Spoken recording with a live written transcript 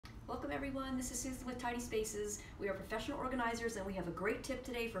Welcome everyone, this is Susan with Tidy Spaces. We are professional organizers and we have a great tip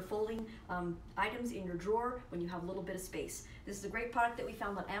today for folding items in your drawer when you have a little bit of space. This is a great product that we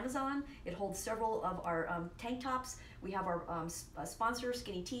found on Amazon. It holds several of our tank tops. We have our sponsor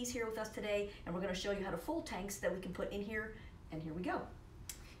Skinny Tees here with us today, and we're going to show you how to fold tanks that we can put in here, and here we go.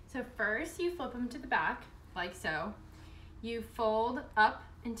 So first you flip them to the back, like so. You fold up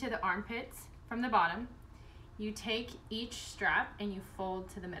into the armpits from the bottom. You take each strap and you fold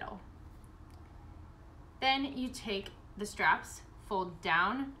to the middle. Then you take the straps, fold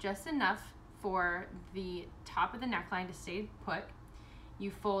down just enough for the top of the neckline to stay put. You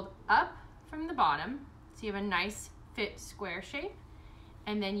fold up from the bottom so you have a nice fit square shape,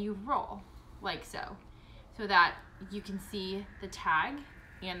 and then you roll like so, so that you can see the tag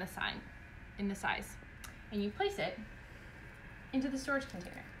and the sign in the size. And you place it into the storage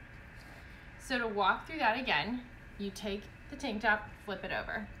container. So to walk through that again, you take the tank top, flip it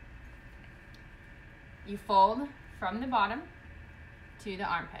over. You fold from the bottom to the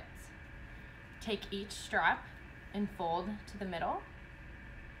armpits. Take each strap and fold to the middle.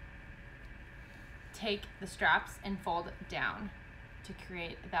 Take the straps and fold down to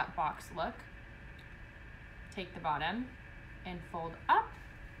create that box look. Take the bottom and fold up,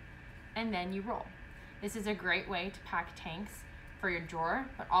 and then you roll. This is a great way to pack tanks for your drawer,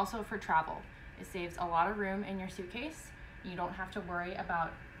 but also for travel. It saves a lot of room in your suitcase. You don't have to worry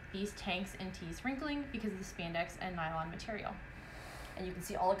about these tanks and tees wrinkling because of the spandex and nylon material. And you can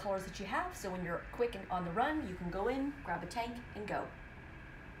see all the colors that you have, so when you're quick and on the run, you can go in, grab a tank, and go.